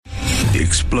The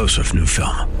explosive new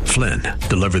film, Flynn,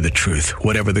 deliver the truth,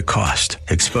 whatever the cost,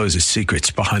 exposes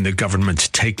secrets behind the government's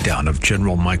takedown of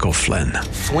General Michael Flynn.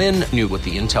 Flynn knew what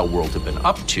the intel world had been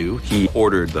up to. He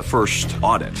ordered the first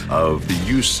audit of the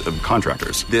use of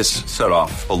contractors. This set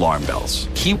off alarm bells.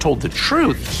 He told the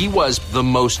truth. He was the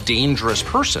most dangerous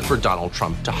person for Donald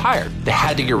Trump to hire. They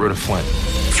had to get rid of Flynn.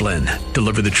 Flynn,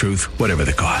 deliver the truth, whatever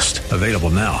the cost. Available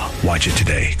now. Watch it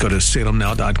today. Go to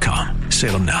salemnow.com.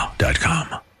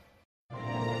 salemnow.com.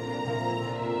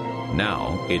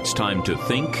 Now it's time to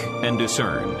think and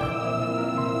discern.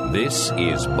 This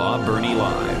is Bob Burney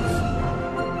Live.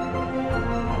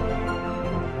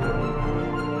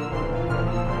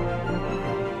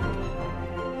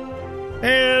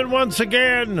 And once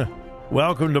again,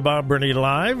 welcome to Bob Burney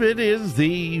Live. It is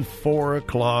the 4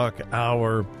 o'clock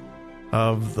hour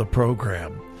of the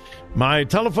program. My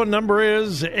telephone number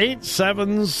is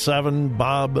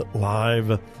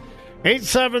 877-BOB-LIVE.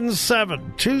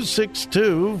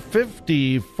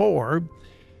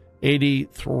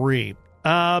 877-262-5483.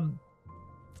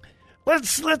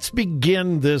 Let's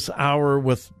begin this hour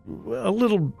with a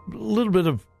little bit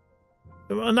of,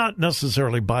 not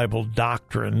necessarily Bible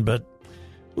doctrine, but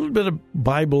a little bit of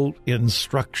Bible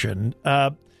instruction.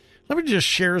 Let me just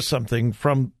share something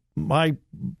from my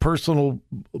personal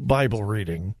Bible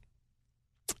reading.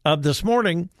 This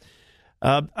morning,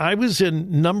 I was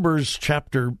in Numbers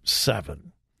chapter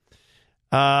 7.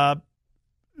 Now,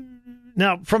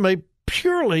 from a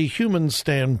purely human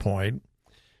standpoint,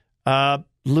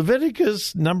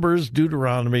 Leviticus, Numbers,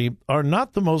 Deuteronomy are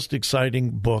not the most exciting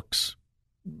books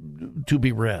to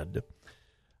be read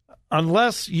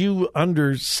unless you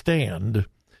understand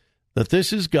that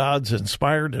this is God's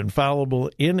inspired,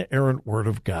 infallible, inerrant Word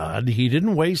of God. He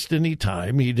didn't waste any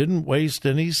time. He didn't waste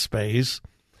any space.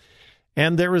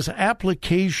 And there is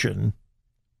application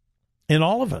in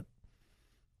all of it.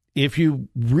 If you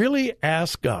really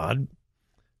ask God,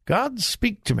 God,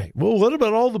 speak to me. Well, what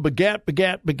about all the begat?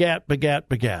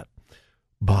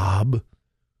 Bob,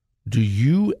 do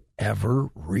you ever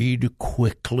read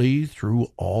quickly through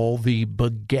all the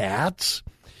begats?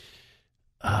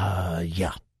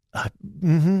 Yeah.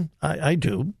 I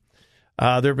do.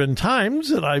 There have been times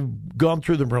that I've gone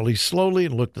through them really slowly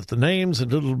and looked at the names and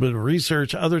did a little bit of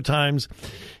research. Other times,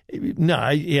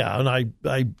 I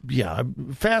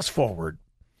fast forward.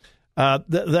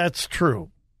 That's true.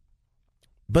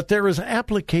 But there is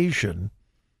application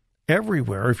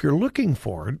everywhere if you're looking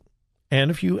for it and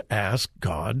if you ask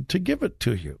God to give it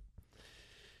to you.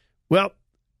 Well,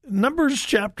 Numbers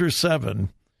chapter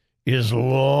 7 is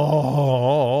long.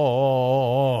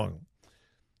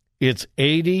 It's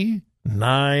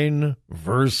 89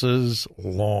 verses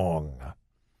long.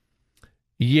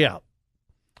 Yeah.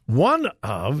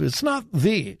 It's not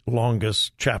the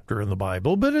longest chapter in the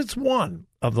Bible, but it's one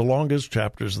of the longest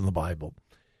chapters in the Bible.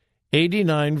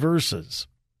 89 verses.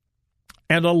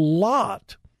 And a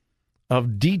lot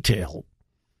of detail.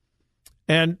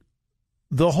 And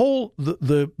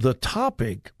the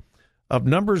topic of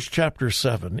Numbers chapter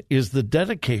 7 is the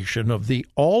dedication of the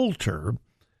altar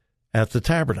at the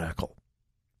tabernacle.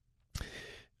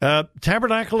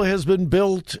 Tabernacle has been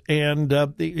built, and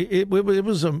it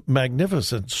was a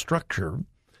magnificent structure.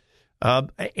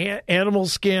 Animal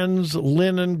skins,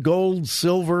 linen, gold,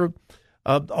 silver,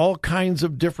 all kinds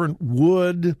of different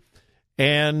wood,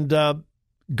 and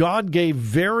God gave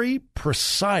very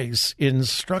precise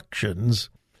instructions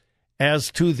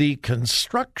as to the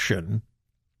construction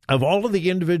of all of the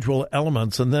individual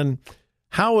elements and then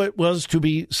how it was to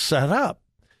be set up.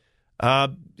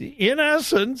 In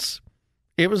essence,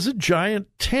 it was a giant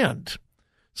tent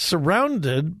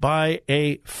surrounded by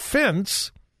a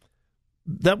fence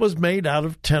that was made out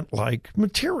of tent-like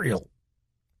material.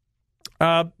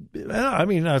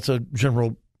 That's a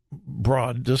general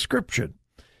broad description.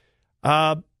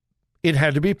 It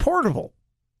had to be portable.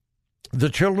 The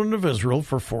children of Israel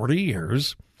for 40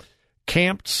 years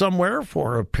camped somewhere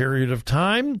for a period of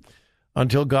time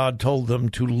until God told them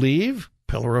to leave.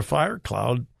 Pillar of fire,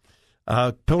 cloud,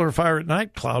 pillar of fire at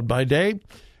night, cloud by day.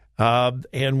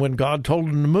 And when God told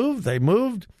them to move, they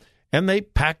moved, and they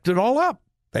packed it all up.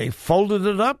 They folded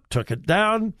it up, took it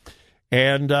down,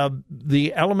 and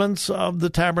the elements of the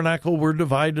tabernacle were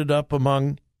divided up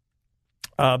among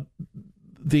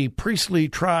the priestly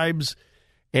tribes,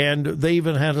 and they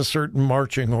even had a certain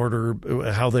marching order,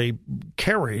 how they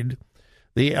carried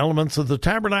the elements of the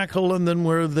tabernacle, and then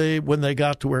when they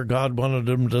got to where God wanted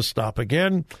them to stop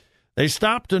again, they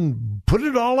stopped and put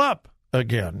it all up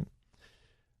again.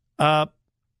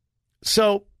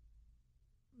 So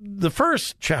the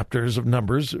first chapters of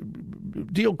Numbers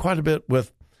deal quite a bit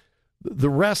with the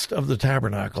rest of the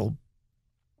tabernacle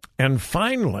And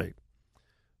finally,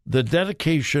 the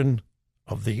dedication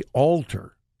of the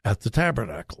altar at the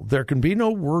tabernacle. There can be no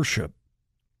worship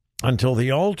until the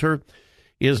altar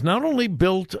is not only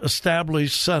built,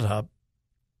 established, set up,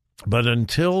 but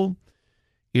until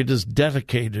it is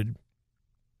dedicated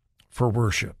for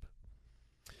worship.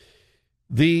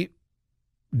 The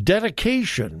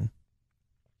dedication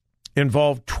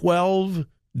involved 12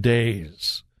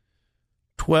 days,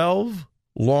 12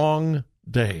 long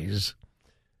days,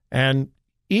 and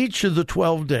each of the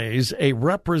 12 days, a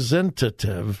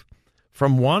representative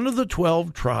from one of the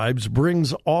 12 tribes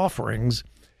brings offerings.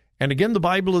 And again, the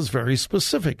Bible is very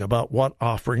specific about what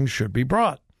offerings should be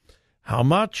brought, how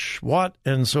much, what,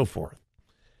 and so forth.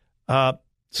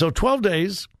 So 12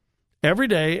 days, every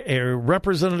day, a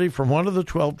representative from one of the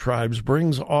 12 tribes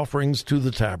brings offerings to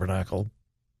the tabernacle.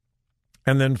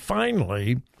 And then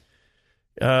finally,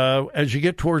 as you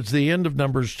get towards the end of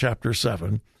Numbers chapter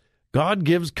 7, God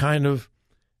gives kind of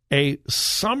a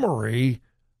summary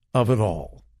of it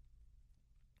all.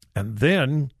 And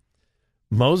then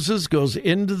Moses goes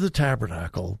into the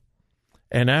tabernacle,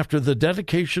 and after the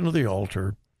dedication of the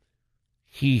altar,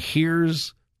 he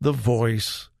hears the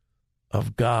voice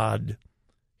of God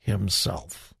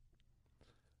himself.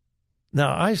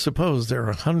 Now, I suppose there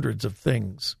are hundreds of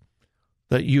things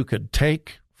that you could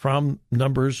take from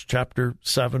Numbers chapter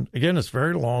 7. Again, it's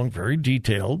very long, very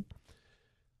detailed.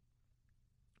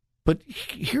 But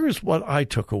here's what I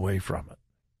took away from it.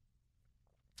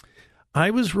 I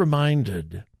was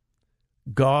reminded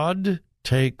God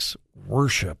takes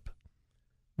worship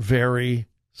very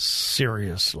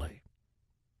seriously.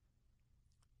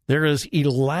 There is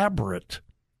elaborate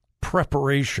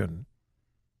preparation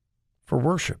for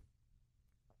worship.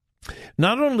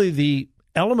 Not only the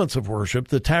elements of worship,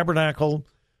 the tabernacle,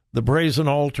 the brazen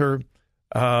altar,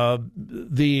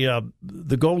 the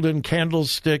golden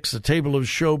candlesticks, the table of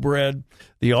showbread,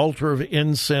 the altar of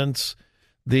incense,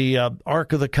 the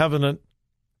Ark of the Covenant,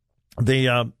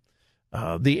 the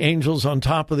angels on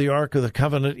top of the Ark of the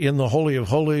Covenant in the Holy of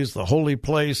Holies, the holy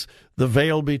place, the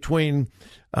veil between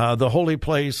the holy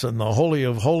place and the Holy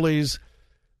of Holies.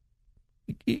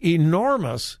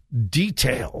 Enormous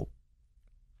detail.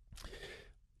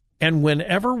 And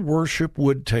whenever worship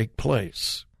would take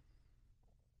place,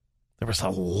 there was a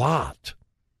lot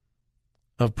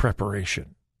of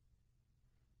preparation.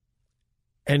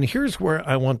 And here's where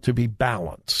I want to be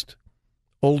balanced.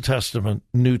 Old Testament,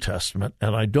 New Testament,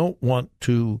 and I don't want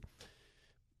to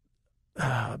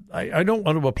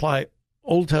apply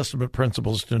Old Testament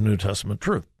principles to New Testament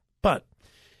truth. But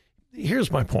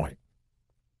here's my point.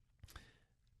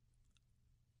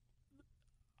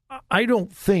 I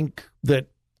don't think that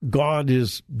God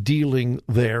is dealing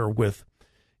there with,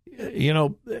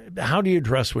 how do you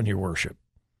dress when you worship?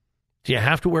 Do you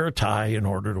have to wear a tie in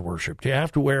order to worship? Do you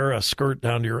have to wear a skirt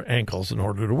down to your ankles in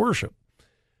order to worship?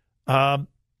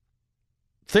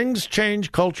 Things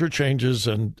change, culture changes,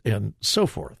 and so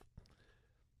forth.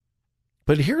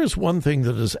 But here is one thing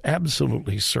that is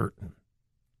absolutely certain.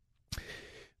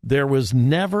 There was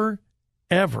never,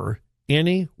 ever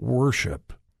any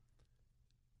worship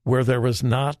where there was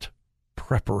not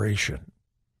preparation.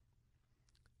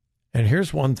 And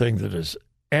here's one thing that is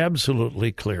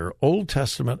absolutely clear, Old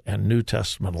Testament and New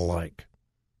Testament alike.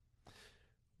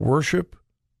 Worship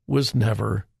was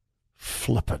never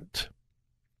flippant.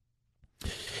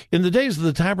 In the days of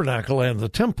the tabernacle and the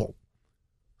temple,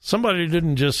 somebody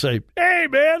didn't just say, "Hey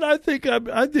man, I think I'm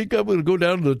going to go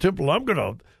down to the temple. I'm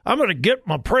going to get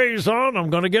my praise on. I'm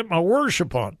going to get my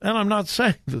worship on." And I'm not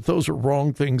saying that those are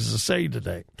wrong things to say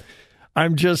today.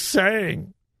 I'm just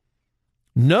saying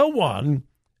no one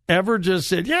ever just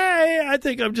said, "Yeah, I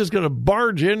think I'm just going to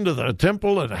barge into the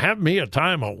temple and have me a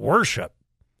time of worship."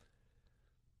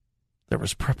 There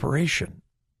was preparation.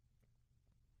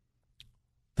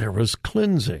 There was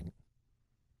cleansing.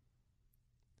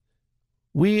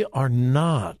 We are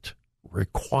not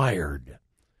required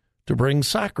to bring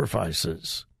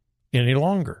sacrifices any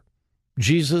longer.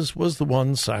 Jesus was the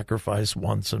one sacrificed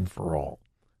once and for all.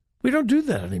 We don't do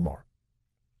that anymore.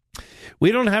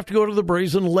 We don't have to go to the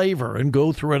brazen laver and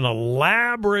go through an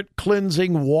elaborate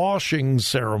cleansing, washing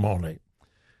ceremony.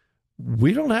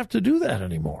 We don't have to do that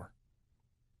anymore.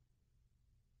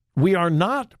 We are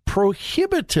not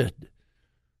prohibited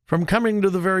from coming to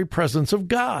the very presence of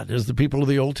God, as the people of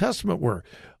the Old Testament were.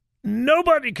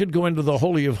 Nobody could go into the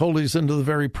Holy of Holies, into the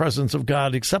very presence of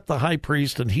God, except the high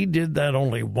priest, and he did that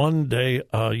only one day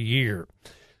a year.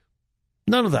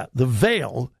 None of that. The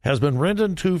veil has been rent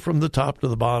in two from the top to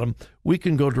the bottom. We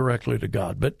can go directly to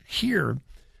God. But here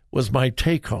was my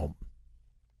take-home.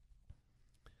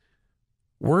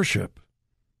 Worship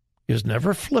is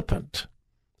never flippant.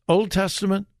 Old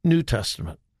Testament, New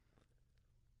Testament.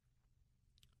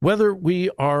 Whether we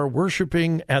are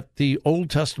worshiping at the Old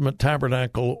Testament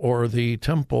tabernacle or the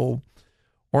temple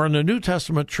or in a New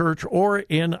Testament church or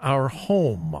in our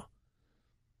home,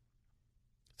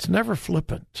 it's never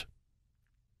flippant.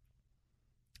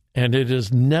 And it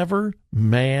is never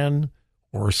man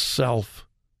or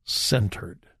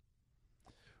self-centered.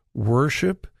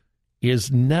 Worship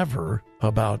is never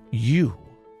about you.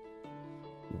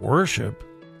 Worship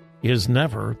is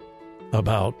never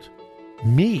about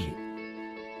me.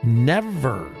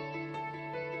 Never.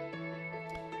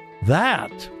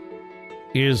 That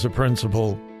is a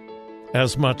principle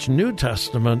as much New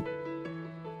Testament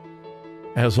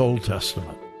as Old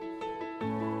Testament.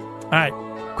 All right,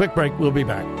 quick break. We'll be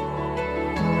back.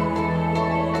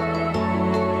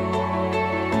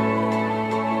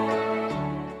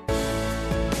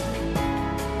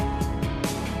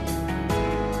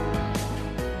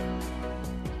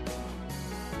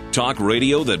 Talk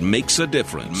radio that makes a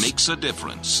difference. Makes a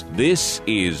difference. This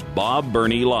is Bob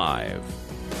Burney Live.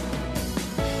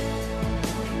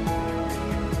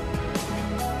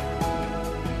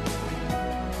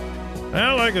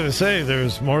 Well, like I say,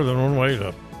 there's more than one way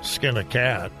to skin a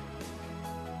cat.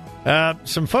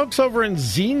 Some folks over in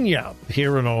Xenia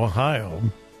here in Ohio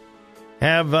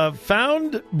have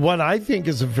found what I think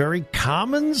is a very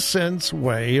common sense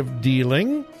way of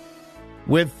dealing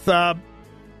with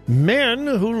men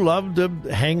who love to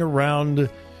hang around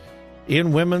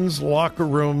in women's locker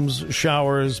rooms,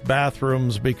 showers,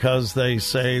 bathrooms because they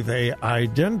say they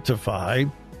identify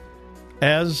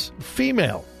as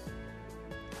female.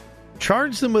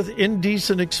 Charge them with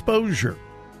indecent exposure.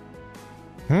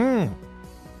 I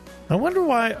wonder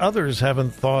why others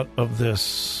haven't thought of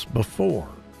this before.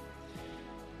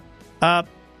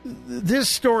 This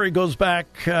story goes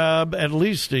back at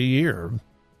least a year.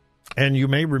 And you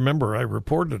may remember I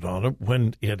reported on it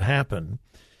when it happened.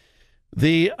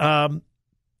 The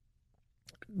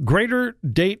Greater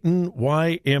Dayton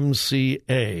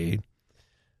YMCA,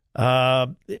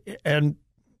 and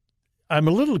I'm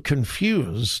a little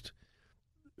confused.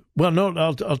 Well, no,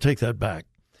 I'll take that back.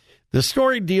 The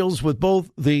story deals with both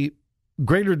the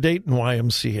Greater Dayton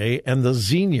YMCA and the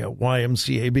Xenia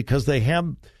YMCA because they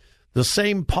have the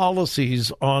same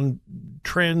policies on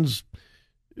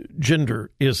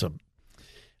transgenderism.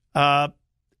 And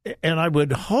I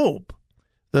would hope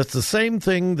that the same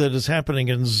thing that is happening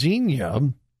in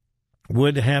Xenia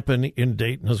would happen in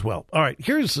Dayton as well. All right,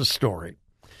 here's the story.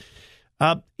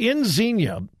 In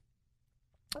Xenia,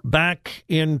 back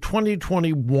in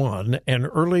 2021 and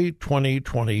early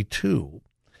 2022,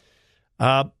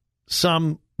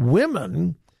 some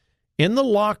women in the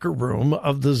locker room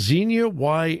of the Xenia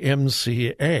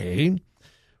YMCA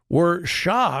were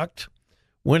shocked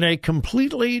when a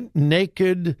completely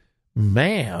naked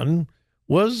man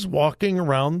was walking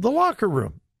around the locker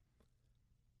room.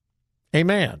 A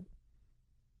man.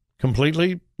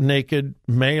 Completely naked,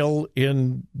 male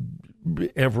in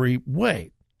every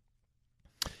way.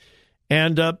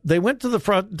 And they went to the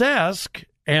front desk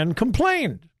and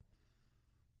complained.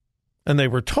 And they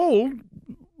were told,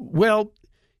 well,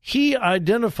 he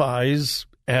identifies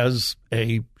as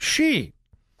a she.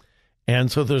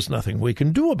 And so there's nothing we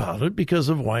can do about it because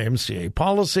of YMCA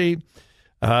policy.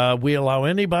 We allow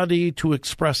anybody to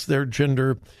express their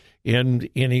gender in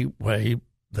any way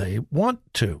they want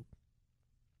to.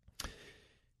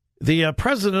 The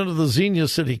president of the Xenia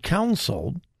City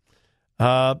Council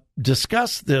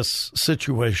discussed this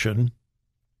situation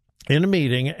in a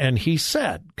meeting, and he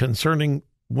said concerning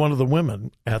one of the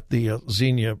women at the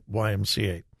Xenia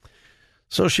YMCA.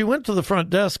 So she went to the front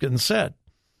desk and said,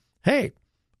 hey,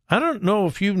 I don't know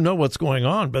if you know what's going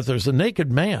on, but there's a naked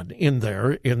man in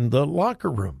there in the locker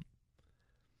room.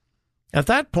 At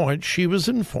that point, she was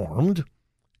informed,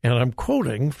 and I'm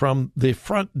quoting from the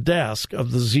front desk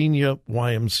of the Xenia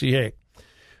YMCA,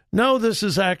 no, this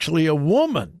is actually a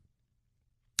woman,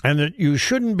 and that you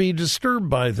shouldn't be disturbed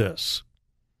by this.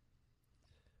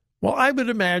 Well, I would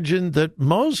imagine that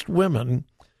most women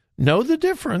know the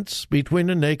difference between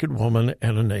a naked woman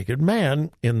and a naked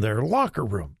man in their locker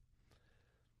room.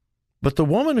 But the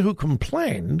woman who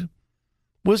complained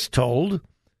was told,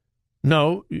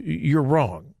 no, you're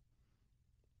wrong.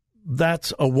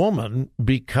 That's a woman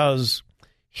because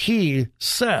he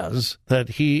says that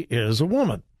he is a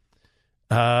woman.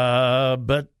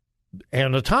 But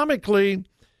anatomically,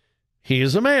 he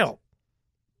is a male.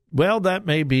 Well, that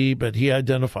may be, but he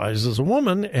identifies as a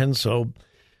woman, and so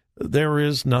there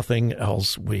is nothing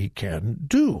else we can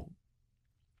do.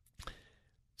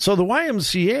 So the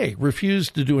YMCA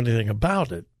refused to do anything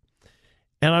about it.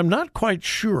 And I'm not quite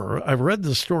sure. I've read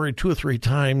the story 2 or 3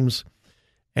 times,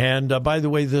 And by the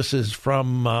way, this is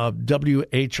from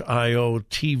WHIO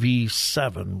TV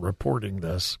 7 reporting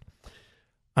this.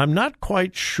 I'm not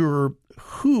quite sure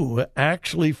who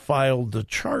actually filed the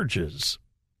charges,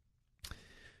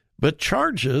 but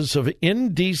charges of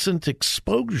indecent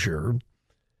exposure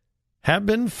have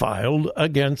been filed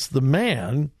against the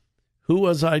man who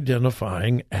was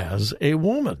identifying as a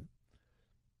woman.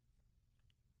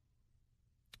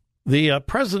 The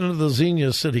president of the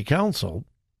Xenia City Council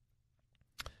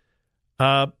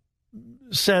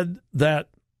said that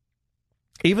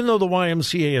even though the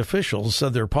YMCA officials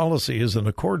said their policy is in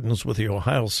accordance with the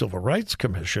Ohio Civil Rights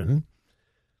Commission,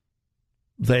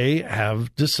 they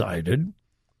have decided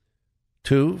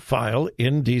to file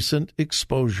indecent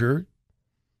exposure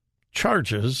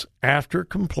charges after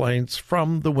complaints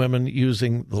from the women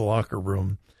using the locker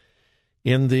room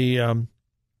in the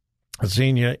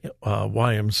Xenia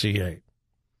YMCA.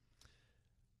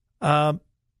 The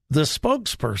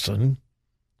spokesperson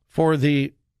for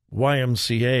the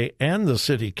YMCA and the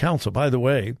city council, by the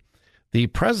way, the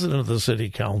president of the city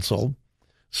council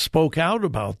spoke out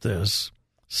about this,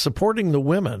 supporting the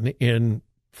women in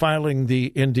filing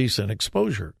the indecent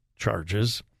exposure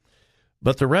charges,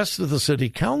 but the rest of the city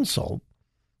council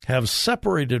have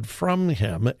separated from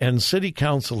him, and city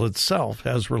council itself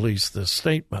has released this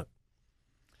statement.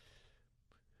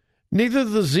 Neither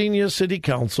the Xenia City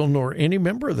Council nor any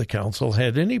member of the council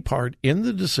had any part in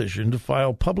the decision to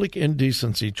file public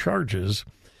indecency charges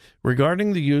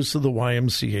regarding the use of the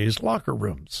YMCA's locker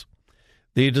rooms.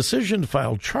 The decision to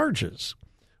file charges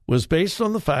was based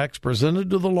on the facts presented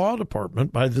to the law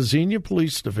department by the Xenia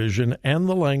Police Division and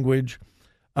the language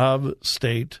of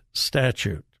state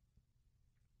statute.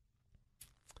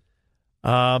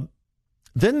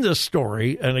 Then this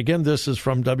story, and again this is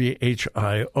from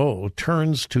WHIO,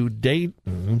 turns to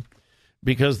Dayton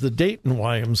because the Dayton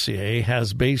YMCA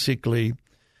has basically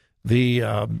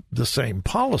the same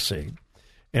policy.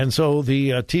 And so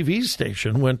the TV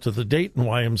station went to the Dayton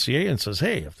YMCA and says,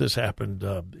 hey, if this happened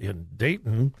in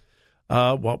Dayton,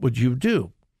 what would you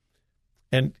do?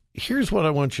 And here's what I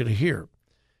want you to hear.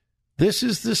 This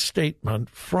is the statement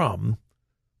from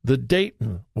the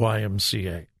Dayton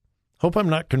YMCA. Hope I'm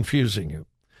not confusing you.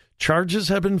 Charges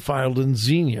have been filed in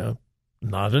Xenia,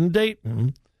 not in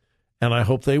Dayton, and I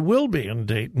hope they will be in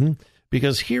Dayton,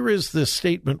 because here is this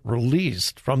statement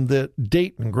released from the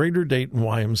Dayton, Greater Dayton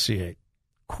YMCA.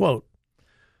 Quote,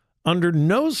 under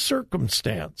no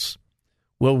circumstance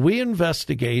will we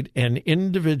investigate an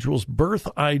individual's birth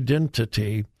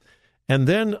identity and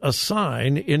then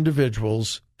assign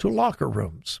individuals to locker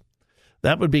rooms.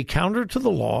 That would be counter to the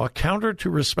law, counter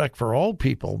to respect for all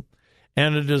people,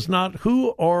 and it is not who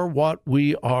or what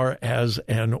we are as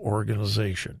an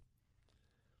organization.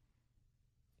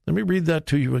 Let me read that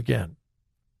to you again.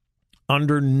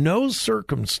 Under no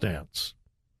circumstance,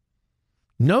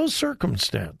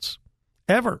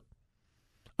 ever,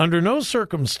 under no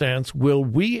circumstance will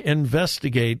we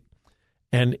investigate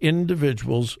an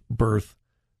individual's birth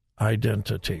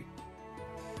identity.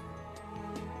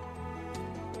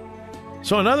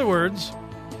 So in other words,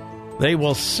 they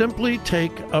will simply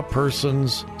take a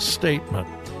person's statement.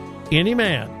 Any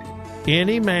man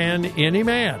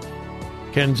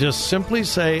can just simply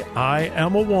say, I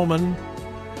am a woman,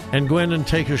 and go in and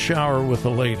take a shower with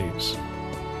the ladies.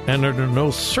 And under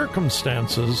no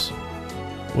circumstances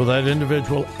will that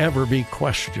individual ever be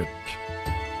questioned.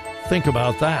 Think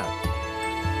about that.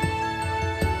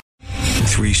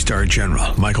 3-star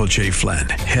General Michael J. Flynn,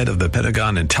 head of the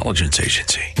Pentagon Intelligence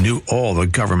Agency, knew all the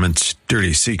government's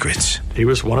dirty secrets. He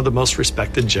was one of the most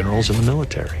respected generals in the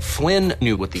military. Flynn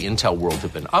knew what the intel world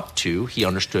had been up to. He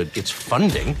understood its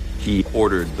funding. He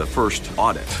ordered the first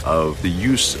audit of the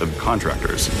use of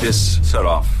contractors. This set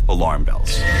off alarm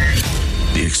bells.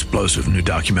 The explosive new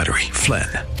documentary, Flynn,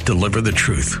 Deliver the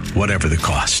Truth, Whatever the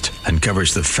Cost,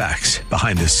 uncovers the facts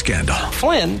behind this scandal.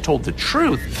 Flynn told the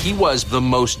truth. He was the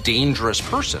most dangerous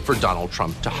person for Donald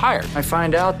Trump to hire. I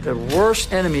find out the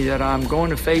worst enemy that I'm going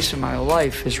to face in my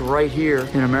life is right here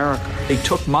in America. They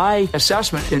took my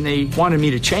assessment and they wanted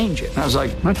me to change it. And I was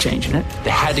like, I'm not changing it.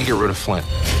 They had to get rid of Flynn.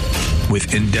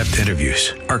 With in-depth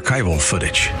interviews, archival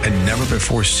footage, and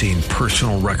never-before-seen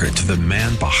personal records of the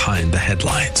man behind the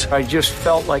headlines. I just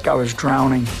felt like I was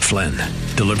drowning. Flynn,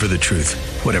 Deliver the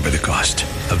Truth, Whatever the Cost.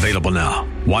 Available now.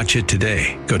 Watch it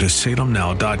today. Go to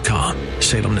salemnow.com.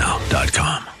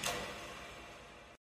 salemnow.com.